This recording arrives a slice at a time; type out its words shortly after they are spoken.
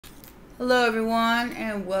Hello everyone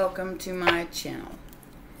and welcome to my channel.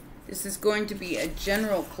 This is going to be a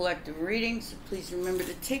general collective reading, so please remember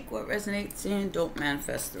to take what resonates and don't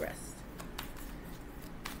manifest the rest.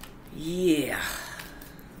 Yeah,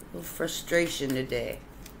 a little frustration today.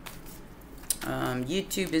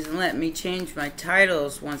 YouTube isn't letting me change my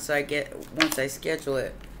titles once I schedule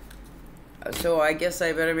it. So I guess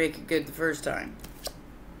I better make it good the first time.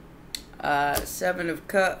 Seven of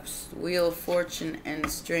Cups, Wheel of Fortune,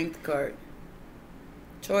 and Strength card.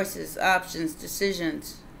 Choices, options,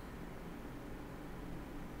 decisions.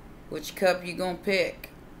 Which cup you gonna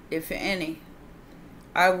pick, if any?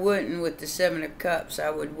 I wouldn't with the Seven of Cups.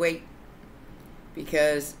 I would wait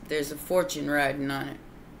because there's a fortune riding on it.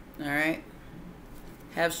 Alright?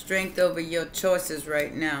 Have strength over your choices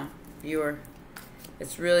right now, viewer.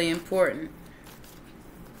 It's really important.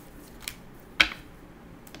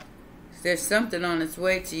 There's something on its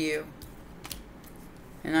way to you.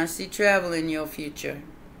 And I see travel in your future.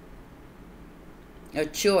 A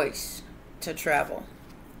choice to travel.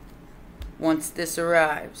 Once this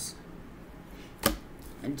arrives.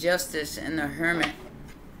 And Justice and the Hermit.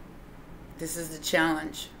 This is the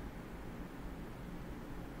challenge.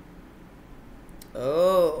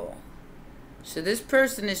 Oh. So this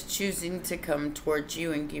person is choosing to come towards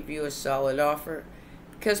you and give you a solid offer.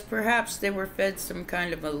 Because perhaps they were fed some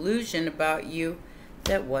kind of illusion about you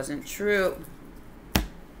that wasn't true.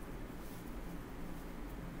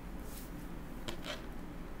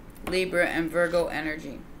 Libra and Virgo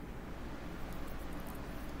energy.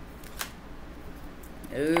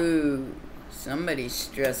 Ooh, somebody's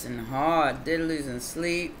stressing hard. They're losing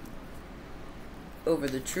sleep over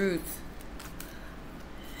the truth.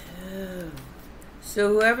 So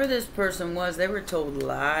whoever this person was, they were told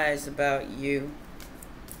lies about you.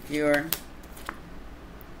 You're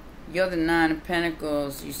the Nine of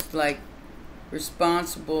Pentacles. You're like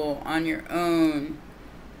responsible on your own,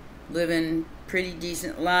 living pretty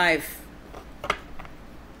decent life,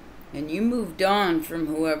 and you moved on from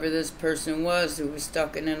whoever this person was who was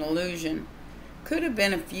stuck in an illusion. Could have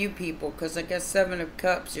been a few people, because I got Seven of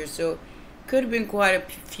Cups here, so could have been quite a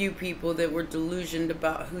few people that were delusioned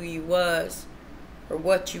about who you was or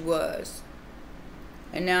what you was.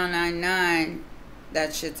 And now 9-9,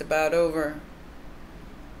 that shit's about over.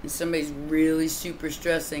 And somebody's really super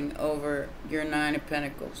stressing over your Nine of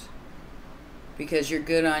Pentacles. Because you're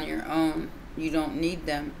good on your own. You don't need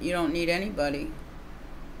them. You don't need anybody.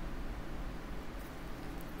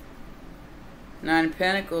 Nine of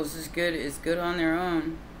Pentacles is good on their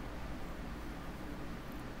own.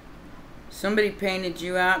 Somebody painted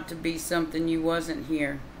you out to be something you wasn't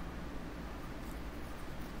here.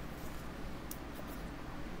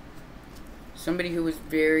 Somebody who was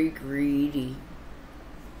very greedy.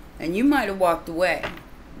 And you might have walked away.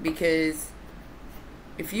 Because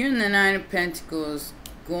if you're in the Nine of Pentacles,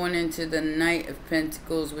 going into the Knight of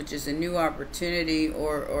Pentacles, which is a new opportunity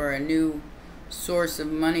or a new source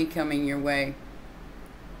of money coming your way,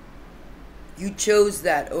 you chose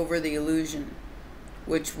that over the illusion,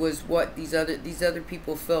 which was what these other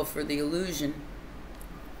people fell for, the illusion.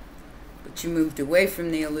 But you moved away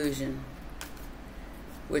from the illusion,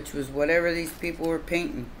 which was whatever these people were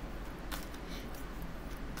painting.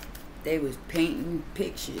 They was painting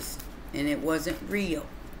pictures, and it wasn't real.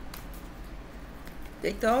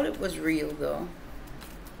 They thought it was real, though.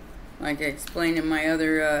 Like I explained in my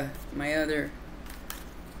other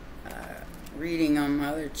reading on my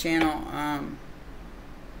other channel.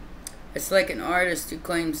 It's like an artist who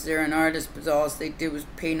claims they're an artist, but all they did was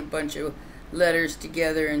paint a bunch of letters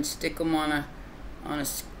together and stick them on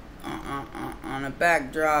a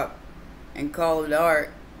backdrop and call it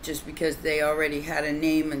art, just because they already had a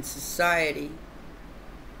name in society.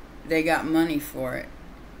 They got money for it.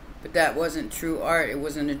 But that wasn't true art. It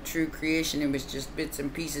wasn't a true creation. It was just bits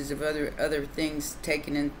and pieces of other things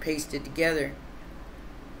taken and pasted together.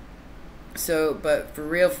 So, but for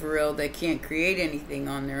real, they can't create anything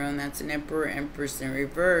on their own. That's an Emperor, Empress in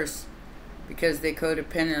reverse, because they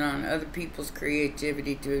codependent on other people's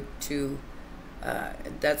creativity to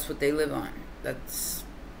that's what they live on. That's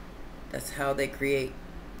how they create,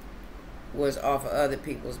 was off of other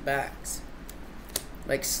people's backs,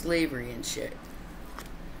 like slavery and shit.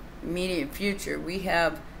 Immediate future, we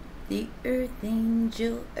have the Earth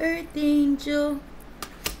Angel, and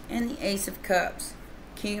the Ace of Cups,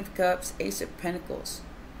 King of Cups, Ace of Pentacles.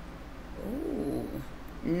 Ooh,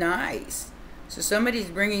 nice. So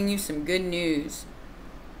somebody's bringing you some good news,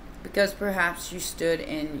 because perhaps you stood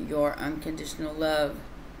in your unconditional love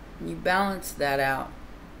and you balanced that out,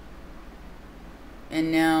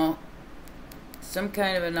 and now some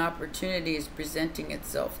kind of an opportunity is presenting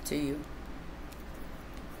itself to you.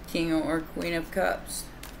 King or Queen of Cups.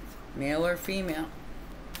 Male or female.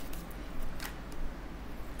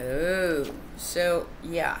 Oh, so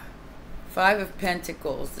yeah. Five of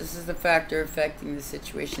Pentacles. This is the factor affecting the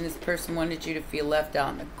situation. This person wanted you to feel left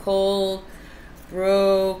out in the cold,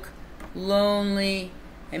 broke, lonely,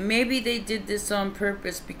 and maybe they did this on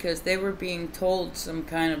purpose because they were being told some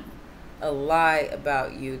kind of a lie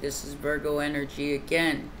about you. This is Virgo energy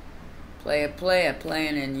again.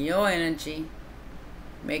 Playing in your energy,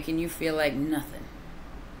 making you feel like nothing.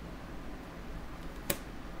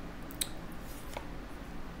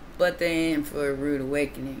 But they in for a rude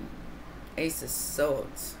awakening. Ace of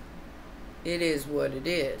Swords. It is what it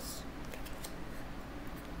is.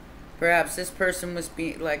 Perhaps this person was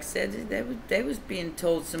being, like I said, they was being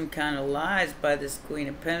told some kind of lies by this Queen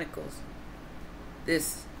of Pentacles.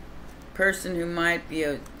 This person who might be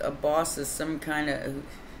a boss of some kind of...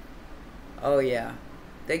 Oh yeah.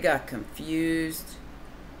 They got confused.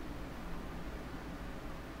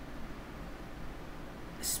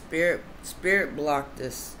 Spirit blocked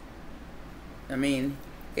this. I mean,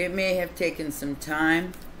 it may have taken some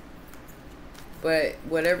time, but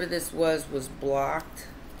whatever this was blocked.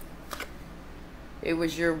 It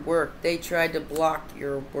was your work. They tried to block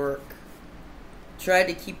your work. Tried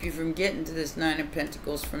to keep you from getting to this Nine of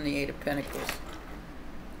Pentacles from the Eight of Pentacles.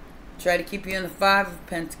 Tried to keep you in the Five of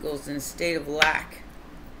Pentacles in a state of lack.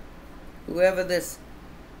 Whoever this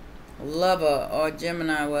lover or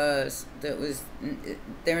Gemini was,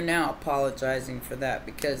 they're now apologizing for that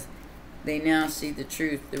because they now see the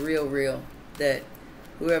truth, the real, that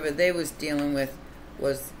whoever they was dealing with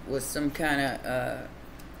was some kind of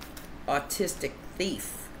autistic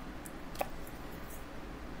thief.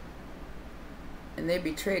 And they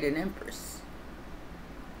betrayed an empress.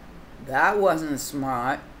 That wasn't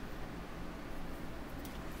smart.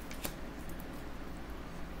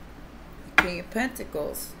 King of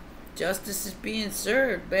Pentacles. Justice is being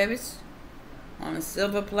served, babies. On a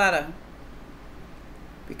silver platter.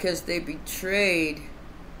 Because they betrayed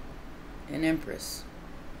an empress.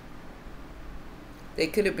 They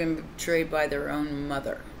could have been betrayed by their own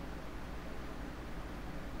mother.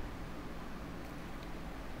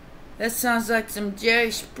 That sounds like some Jerry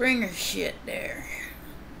Springer shit there.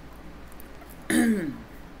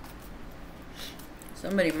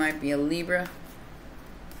 Somebody might be a Libra.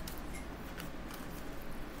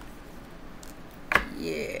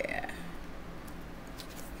 Yeah.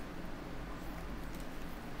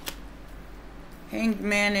 Hanged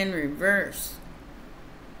Man in reverse.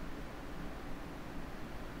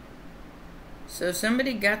 So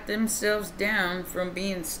somebody got themselves down from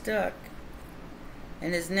being stuck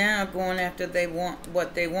and is now going after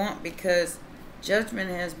what they want because judgment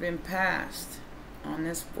has been passed on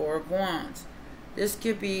this Four of Wands. This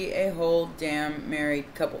could be a whole damn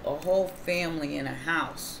married couple, a whole family in a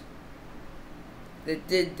house that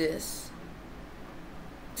did this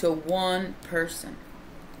to one person.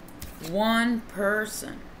 One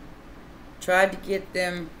person tried to get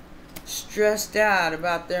them stressed out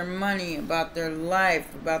about their money, about their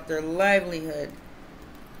life, about their livelihood,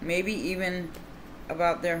 maybe even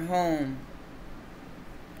about their home.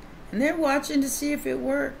 And they're watching to see if it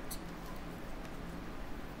worked.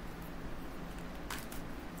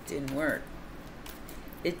 It didn't work.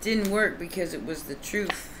 It didn't work because it was the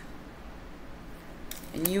truth.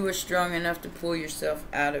 And you were strong enough to pull yourself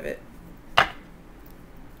out of it.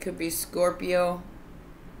 Could be Scorpio,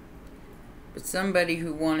 but somebody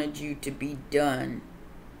who wanted you to be done.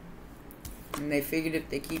 And they figured if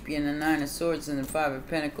they keep you in the Nine of Swords and the Five of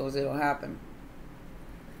Pentacles, it'll happen.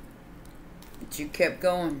 But you kept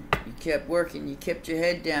going. You kept working. You kept your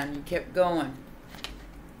head down. You kept going.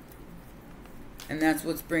 And that's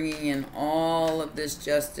what's bringing in all of this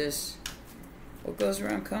justice. What goes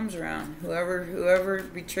around comes around. Whoever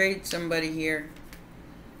betrayed somebody here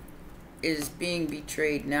is being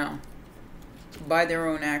betrayed now by their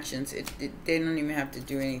own actions. They don't even have to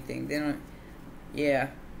do anything. They don't. Yeah.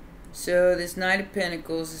 So this Knight of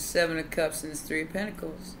Pentacles, this Seven of Cups, and this Three of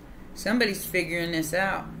Pentacles. Somebody's figuring this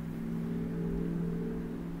out.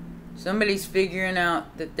 Somebody's figuring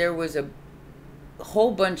out that there was a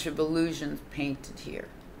whole bunch of illusions painted here.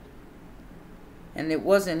 And it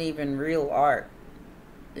wasn't even real art.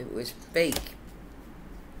 It was fake.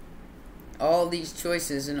 All these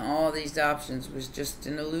choices and all these options was just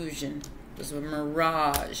an illusion. It was a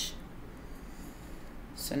mirage.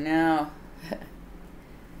 So now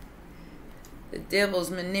the devil's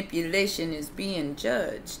manipulation is being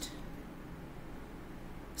judged.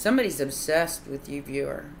 Somebody's obsessed with you,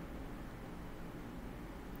 viewer.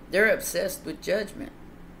 They're obsessed with judgment.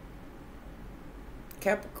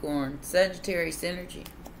 Capricorn, Sagittarius energy.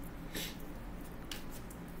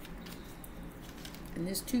 And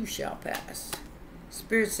this too shall pass.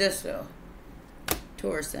 Spirit says so.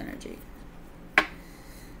 Taurus energy.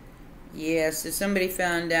 Yeah, so somebody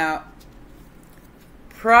found out,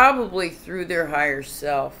 probably through their higher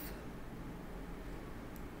self,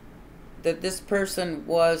 that this person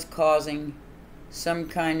was causing some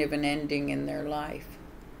kind of an ending in their life.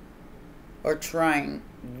 Or trying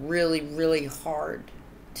really, really hard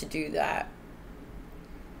to do that.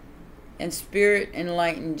 And Spirit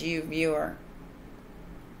enlightened you, viewer,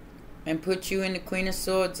 and put you in the Queen of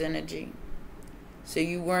Swords energy. So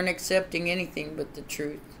you weren't accepting anything but the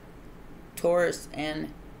truth. Taurus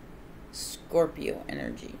and Scorpio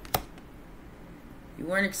energy. You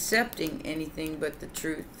weren't accepting anything but the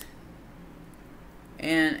truth.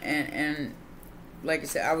 And like I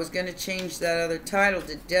said, I was going to change that other title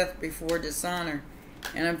to Death Before Dishonor.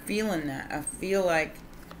 And I'm feeling that. I feel like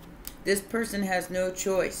this person has no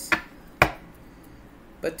choice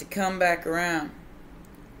but to come back around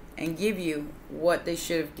and give you what they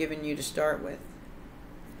should have given you to start with.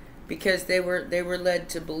 Because they were led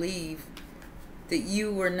to believe that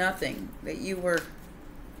you were nothing, that you were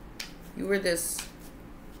this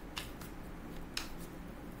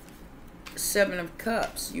Seven of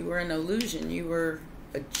Cups. You were an illusion. You were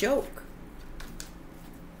a joke.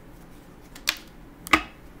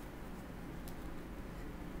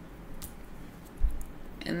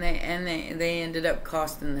 And they ended up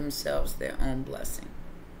costing themselves their own blessing.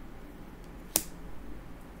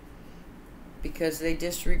 Because they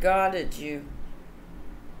disregarded you.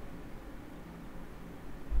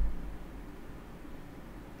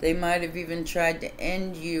 They might have even tried to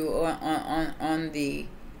end you on the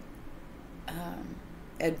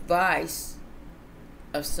advice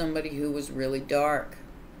of somebody who was really dark.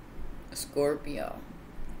 A Scorpio.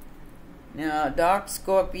 Now, a dark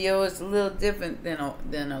Scorpio is a little different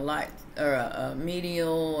than a light, or a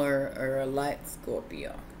medial, or a light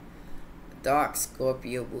Scorpio. A dark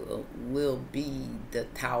Scorpio will be the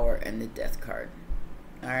Tower and the Death card.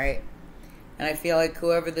 Alright? And I feel like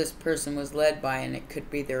whoever this person was led by, and it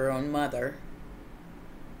could be their own mother,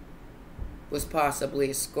 was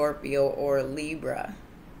possibly a Scorpio or a Libra.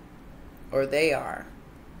 Or they are.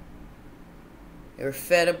 They were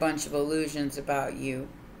fed a bunch of illusions about you.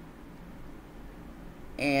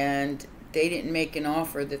 And they didn't make an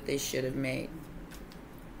offer that they should have made.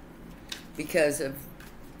 Because of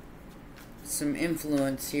some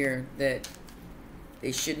influence here that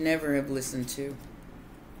they should never have listened to.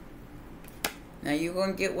 Now you're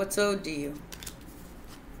going to get what's owed to you.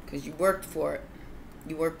 Because you worked for it.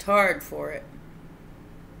 You worked hard for it.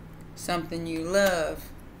 Something you love.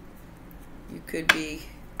 You could be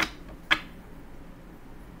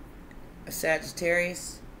a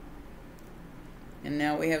Sagittarius. And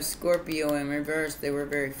now we have Scorpio in reverse. They were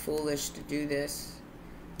very foolish to do this.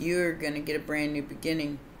 You're going to get a brand new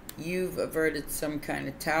beginning. You've averted some kind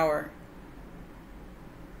of tower.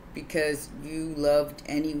 Because you loved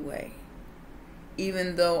anyway.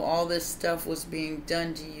 Even though all this stuff was being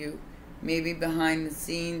done to you. Maybe behind the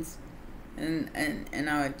scenes. And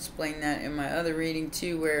I'll explain that in my other reading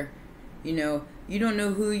too. Where, you know, you don't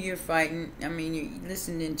know who you're fighting. I mean, you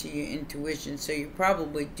listened into your intuition. So you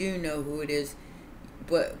probably do know who it is.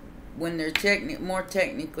 But when they're more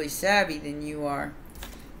technically savvy than you are,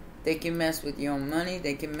 they can mess with your money.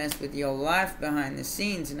 They can mess with your life behind the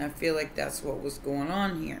scenes. And I feel like that's what was going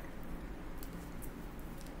on here.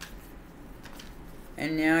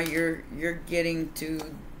 And now you're getting to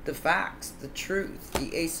the facts, the truth,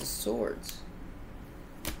 the Ace of Swords.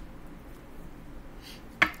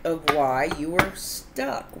 Of why you were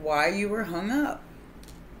stuck, why you were hung up.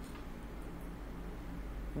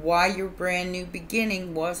 Why your brand new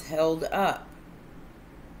beginning was held up.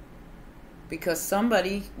 Because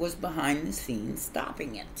somebody was behind the scenes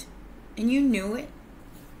stopping it. And you knew it.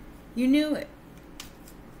 You knew it.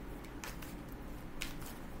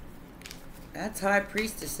 That's High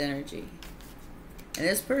Priestess energy. And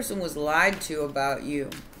this person was lied to about you.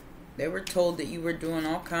 They were told that you were doing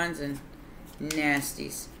all kinds of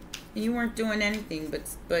nasties. And you weren't doing anything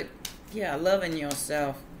but yeah, loving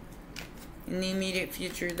yourself. In the immediate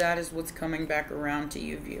future, that is what's coming back around to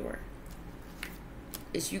you, viewer.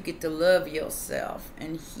 Is you get to love yourself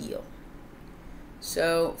and heal.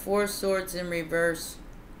 So, Four of Swords in reverse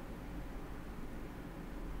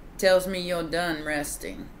tells me you're done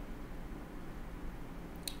resting.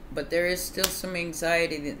 But there is still some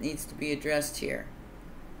anxiety that needs to be addressed here.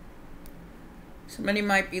 Somebody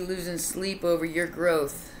might be losing sleep over your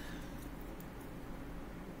growth.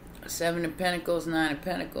 Seven of Pentacles, Nine of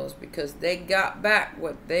Pentacles, because they got back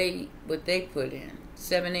what they put in.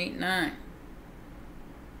 7, 8, 9.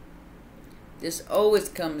 This always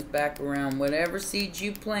comes back around. Whatever seeds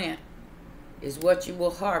you plant is what you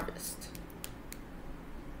will harvest.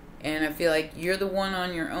 And I feel like you're the one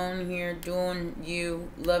on your own here, doing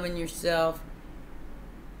you, loving yourself,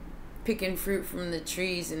 picking fruit from the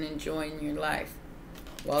trees and enjoying your life.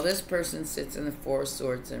 While this person sits in the Four of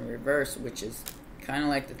Swords in reverse, which is kind of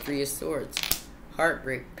like the Three of Swords.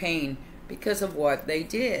 Heartbreak, pain, because of what they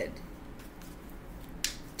did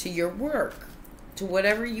to your work, to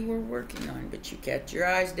whatever you were working on. But you kept your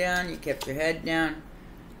eyes down, you kept your head down,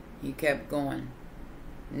 you kept going.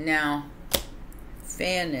 Now,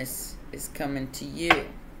 fairness is coming to you.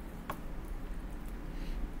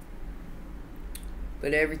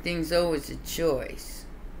 But everything's always a choice.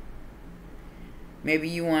 Maybe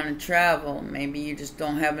you want to travel. Maybe you just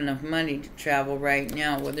don't have enough money to travel right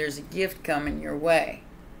now. Well, there's a gift coming your way.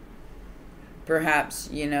 Perhaps,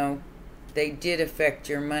 you know, they did affect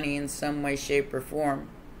your money in some way, shape, or form.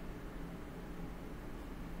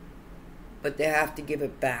 But they have to give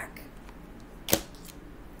it back.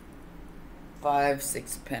 5,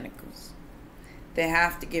 6 of Pentacles. They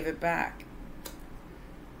have to give it back.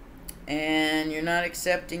 And you're not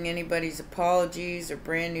accepting anybody's apologies or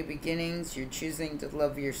brand new beginnings. You're choosing to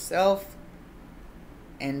love yourself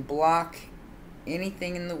and block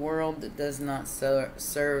anything in the world that does not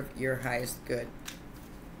serve your highest good.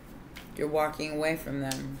 You're walking away from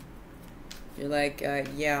them. You're like,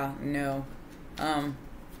 yeah, no.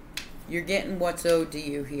 You're getting what's owed to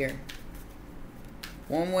you here.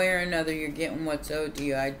 One way or another, you're getting what's owed to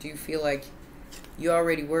you. I do feel like you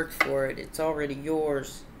already worked for it. It's already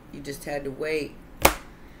yours. You just had to wait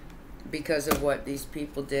because of what these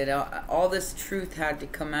people did. All this truth had to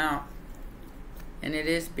come out. And it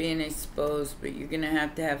is being exposed, but you're going to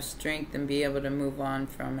have strength and be able to move on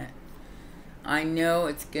from it. I know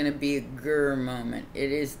it's going to be a grr moment.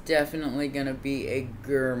 It is definitely going to be a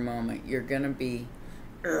grr moment. You're going to be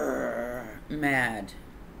mad.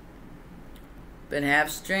 But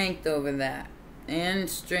have strength over that. And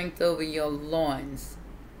strength over your loins.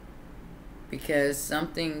 Because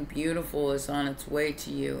something beautiful is on its way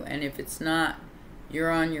to you. And if it's not,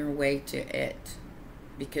 you're on your way to it.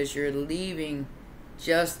 Because you're leaving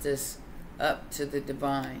justice up to the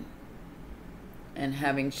divine. And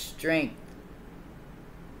having strength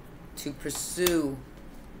to pursue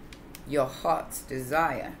your heart's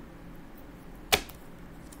desire.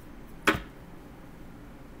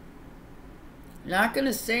 Not going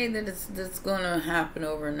to say that that's going to happen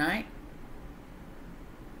overnight.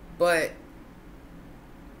 But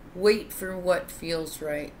wait for what feels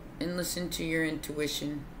right and listen to your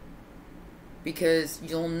intuition, because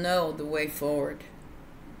you'll know the way forward.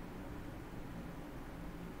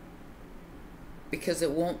 Because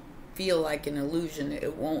it won't feel like an illusion.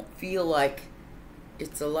 It won't feel like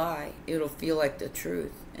it's a lie. It'll feel like the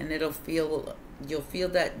truth. And it'll feel, you'll feel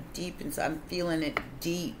that deep inside. I'm feeling it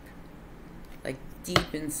deep. Like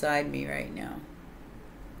deep inside me right now.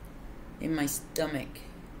 In my stomach.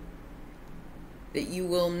 That you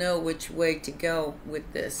will know which way to go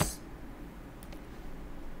with this.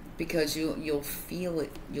 Because you'll feel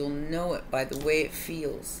it. You'll know it by the way it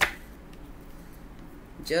feels.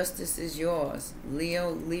 Justice is yours.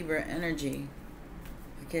 Leo, Libra energy.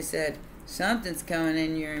 Like I said, something's coming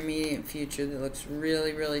in your immediate future that looks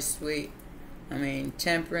really, really sweet. I mean,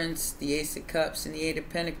 Temperance, the Ace of Cups, and the Eight of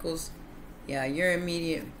Pentacles. Yeah,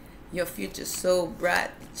 your future's so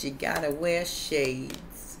bright that you gotta wear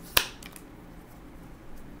shades.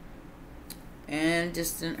 And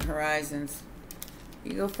distant horizons.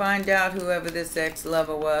 You go find out whoever this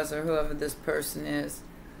ex-lover was or whoever this person is.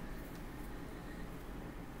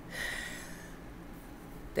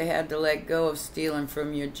 They had to let go of stealing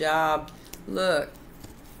from your job. Look.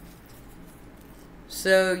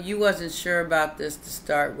 So you wasn't sure about this to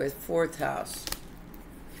start with. 4th house.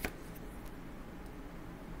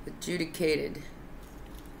 Adjudicated.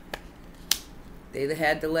 They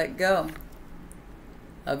had to let go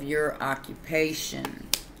of your occupation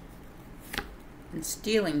and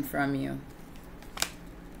stealing from you.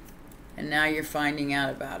 And now you're finding out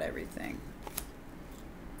about everything.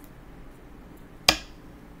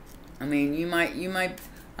 I mean, you might,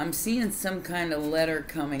 I'm seeing some kind of letter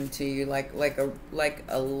coming to you, like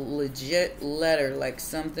a legit letter, like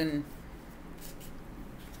something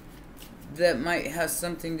that might have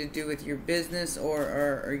something to do with your business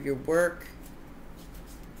or your work.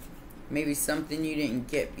 Maybe something you didn't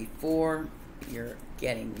get before, you're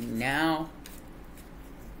getting now.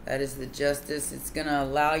 That is the Justice. It's going to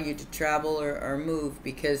allow you to travel or move,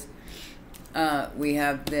 because we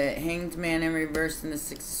have the Hanged Man in reverse and the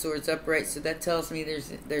Six of Swords upright. So that tells me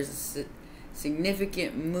there's a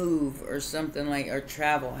significant move or something like, or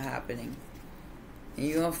travel happening.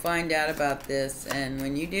 You're going to find out about this, and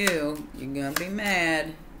when you do, you're going to be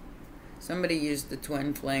mad. Somebody used the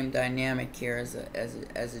twin flame dynamic here as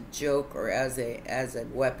a joke or as a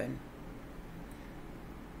weapon.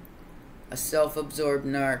 A self-absorbed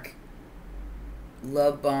narc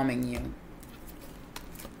love bombing you.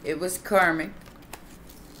 It was karmic,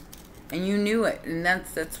 and you knew it, and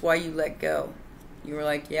that's why you let go. You were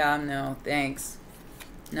like, yeah, no, thanks.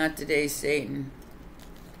 Not today, Satan.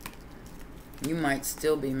 You might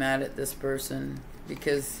still be mad at this person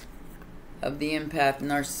because of the empath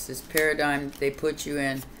narcissist paradigm that they put you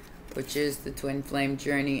in, which is the twin flame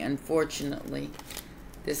journey. Unfortunately,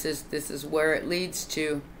 this is where it leads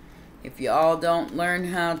to. If you all don't learn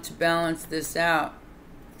how to balance this out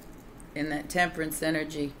in that temperance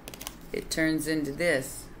energy, it turns into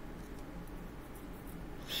this.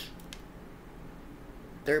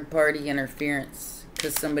 Third party interference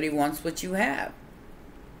because somebody wants what you have.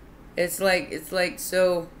 It's like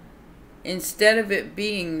so instead of it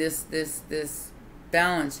being this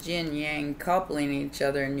balanced yin yang coupling each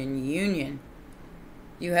other and in union,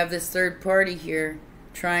 you have this third party here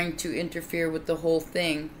trying to interfere with the whole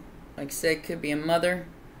thing. Like I said, could be a mother,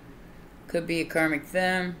 could be a karmic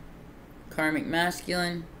femme, karmic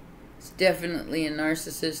masculine. It's definitely a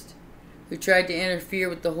narcissist who tried to interfere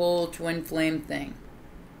with the whole twin flame thing.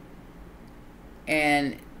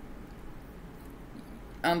 And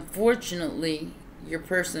unfortunately, your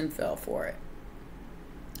person fell for it.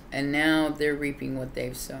 And now they're reaping what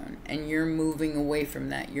they've sown. And you're moving away from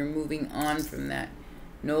that. You're moving on from that.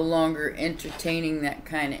 No longer entertaining that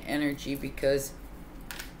kind of energy because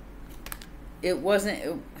it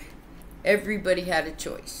wasn't... everybody had a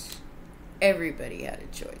choice. Everybody had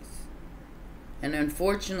a choice. And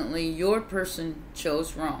unfortunately, your person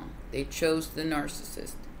chose wrong. They chose the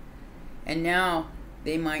narcissist. And now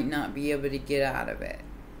they might not be able to get out of it.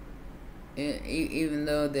 Even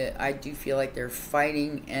though that I do feel like they're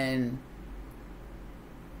fighting and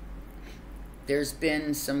there's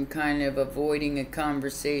been some kind of avoiding a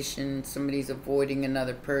conversation. Somebody's avoiding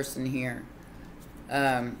another person here.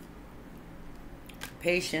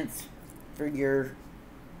 Patience for your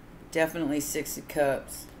definitely Six of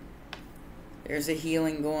Cups. There's a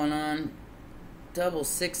healing going on. Double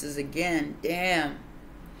sixes again. Damn.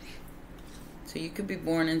 So you could be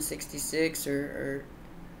born in 66 or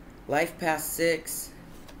life past 6.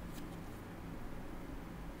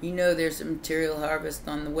 You know there's a material harvest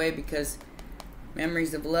on the way because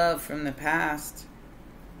memories of love from the past.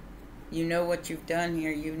 You know what you've done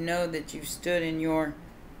here. You know that you've stood in your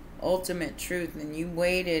ultimate truth and you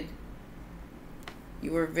waited.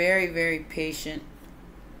 You were very, very patient.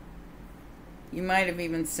 You might have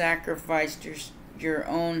even sacrificed your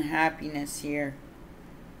own happiness here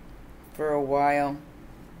for a while.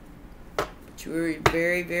 But you were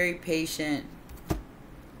very, very patient.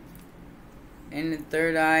 And the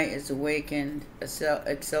third eye is awakened.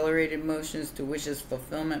 Accelerated motions to wishes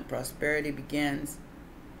fulfillment. Prosperity begins.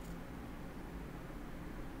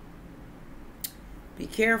 Be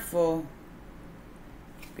careful,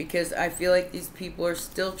 because I feel like these people are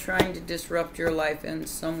still trying to disrupt your life in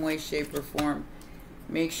some way, shape, or form.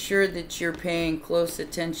 Make sure that you're paying close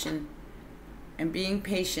attention and being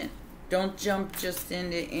patient. Don't jump just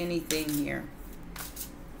into anything here.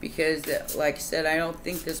 Because, like I said, I don't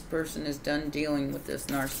think this person is done dealing with this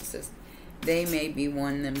narcissist. They may be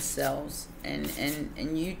one themselves.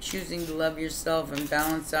 And you choosing to love yourself and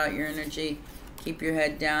balance out your energy, keep your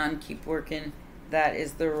head down, keep working, that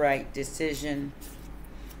is the right decision.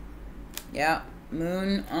 Yeah,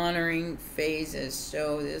 moon honoring phases.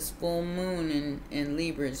 So this full moon in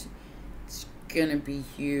Libras, it's going to be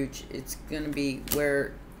huge. It's going to be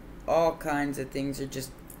where all kinds of things are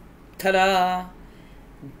just, ta-da!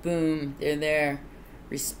 Boom, they're there.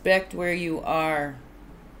 Respect where you are.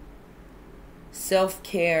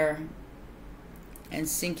 Self-care and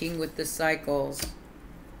syncing with the cycles.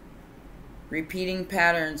 Repeating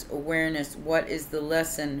patterns, awareness. What is the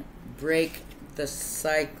lesson? Break the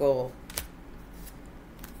cycle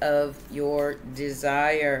of your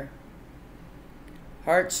desire.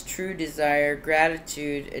 Heart's true desire,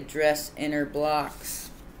 gratitude, address inner blocks.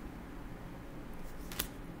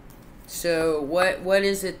 So what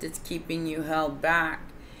is it that's keeping you held back?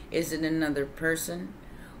 Is it another person?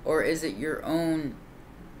 Or is it your own,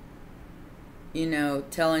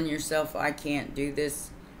 telling yourself, I can't do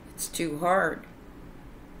this, it's too hard?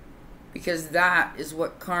 Because that is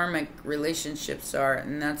what karmic relationships are,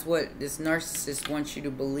 and that's what this narcissist wants you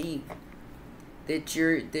to believe. That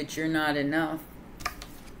you're not enough.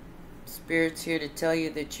 Spirit's here to tell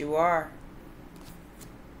you that you are.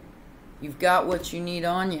 You've got what you need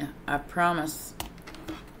on you, I promise.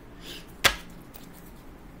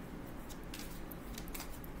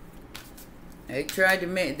 They're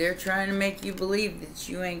trying to make you believe that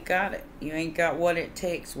you ain't got it. You ain't got what it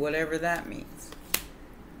takes, whatever that means.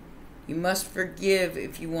 You must forgive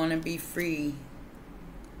if you want to be free.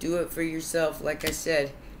 Do it for yourself. Like I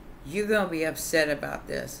said, you're going to be upset about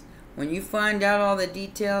this. When you find out all the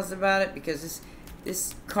details about it, because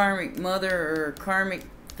this karmic mother or karmic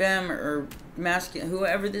femme or masculine,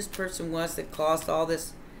 whoever this person was that caused all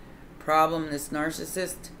this problem, this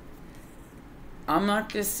narcissist, I'm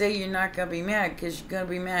not going to say you're not going to be mad, because you're going to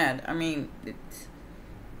be mad. I mean,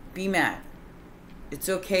 be mad. It's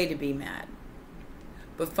okay to be mad.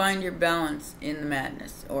 But find your balance in the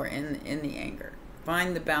madness or in the anger.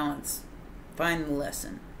 Find the balance. Find the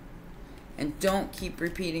lesson. And don't keep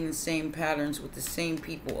repeating the same patterns with the same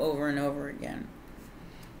people over and over again.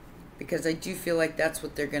 Because I do feel like that's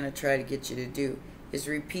what they're going to try to get you to do, is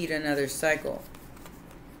repeat another cycle.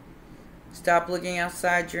 Stop looking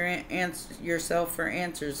outside yourself for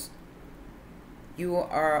answers. You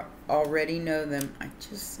already know them. I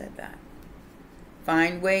just said that.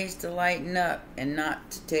 Find ways to lighten up and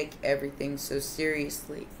not to take everything so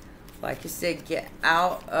seriously. Like I said, get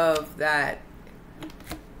out of that.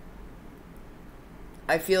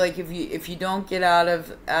 I feel like if you don't get out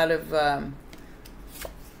of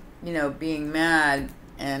being mad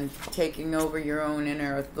and taking over your own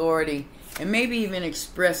inner authority, and maybe even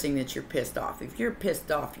expressing that you're pissed off. If you're pissed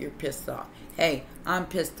off, you're pissed off. Hey, I'm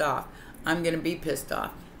pissed off. I'm going to be pissed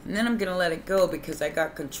off. And then I'm going to let it go because I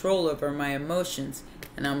got control over my emotions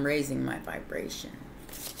and I'm raising my vibration.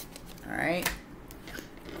 Alright?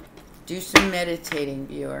 Do some meditating,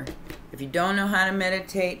 viewer. If you don't know how to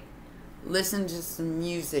meditate, listen to some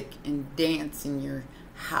music and dance in your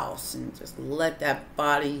house and just let that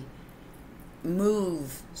body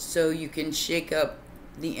move so you can shake up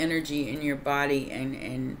the energy in your body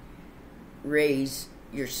and raise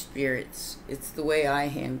your spirits. It's the way I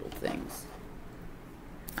handle things.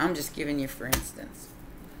 I'm just giving you for instance.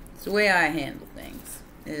 It's the way I handle things.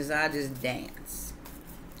 Is I just dance.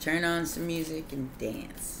 Turn on some music and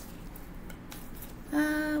dance.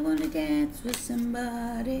 I wanna dance with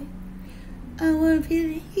somebody. I wanna feel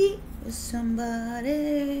the heat with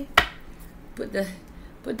somebody. Put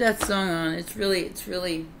that song on. It's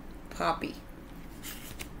really poppy.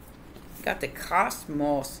 Got the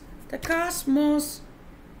cosmos. The cosmos.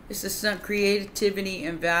 It's the sun. Creativity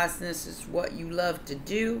and vastness is what you love to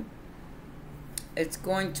do. It's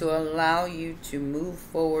going to allow you to move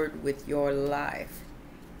forward with your life.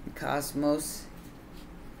 The cosmos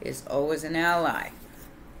is always an ally.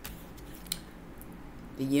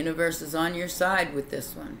 The universe is on your side with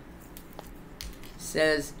this one. It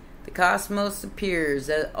says the cosmos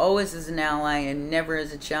appears always as an ally and never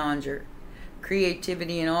as a challenger.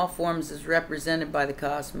 Creativity in all forms is represented by the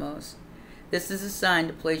cosmos. This is a sign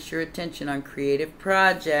to place your attention on creative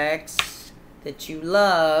projects that you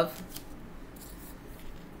love.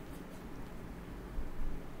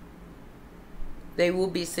 They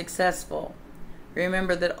will be successful.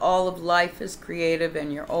 Remember that all of life is creative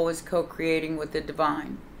and you're always co-creating with the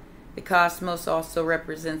divine. The cosmos also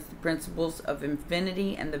represents the principles of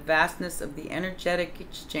infinity and the vastness of the energetic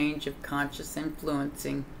exchange of conscious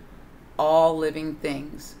influencing all living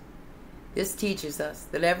things. This teaches us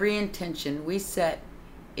that every intention we set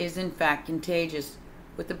is in fact contagious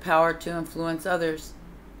with the power to influence others.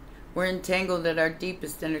 We're entangled at our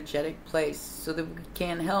deepest energetic place so that we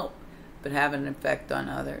can't help but have an effect on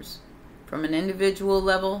others, from an individual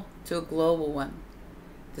level to a global one.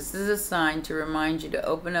 This is a sign to remind you to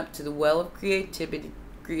open up to the well of creativity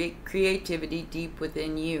deep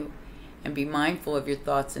within you and be mindful of your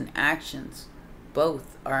thoughts and actions.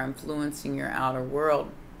 Both are influencing your outer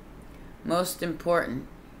world. Most important,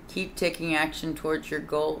 keep taking action towards your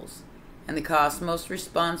goals, and the cosmos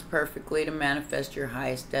responds perfectly to manifest your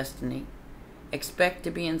highest destiny. Expect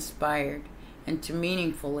to be inspired and to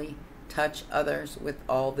meaningfully touch others with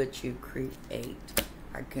all that you create.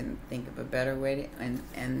 I couldn't think of a better way to,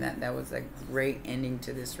 and that was a great ending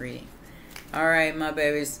to this reading. Alright, my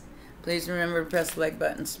babies, please remember to press the like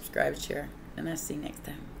button, subscribe, share, and I'll see you next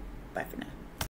time. Bye for now.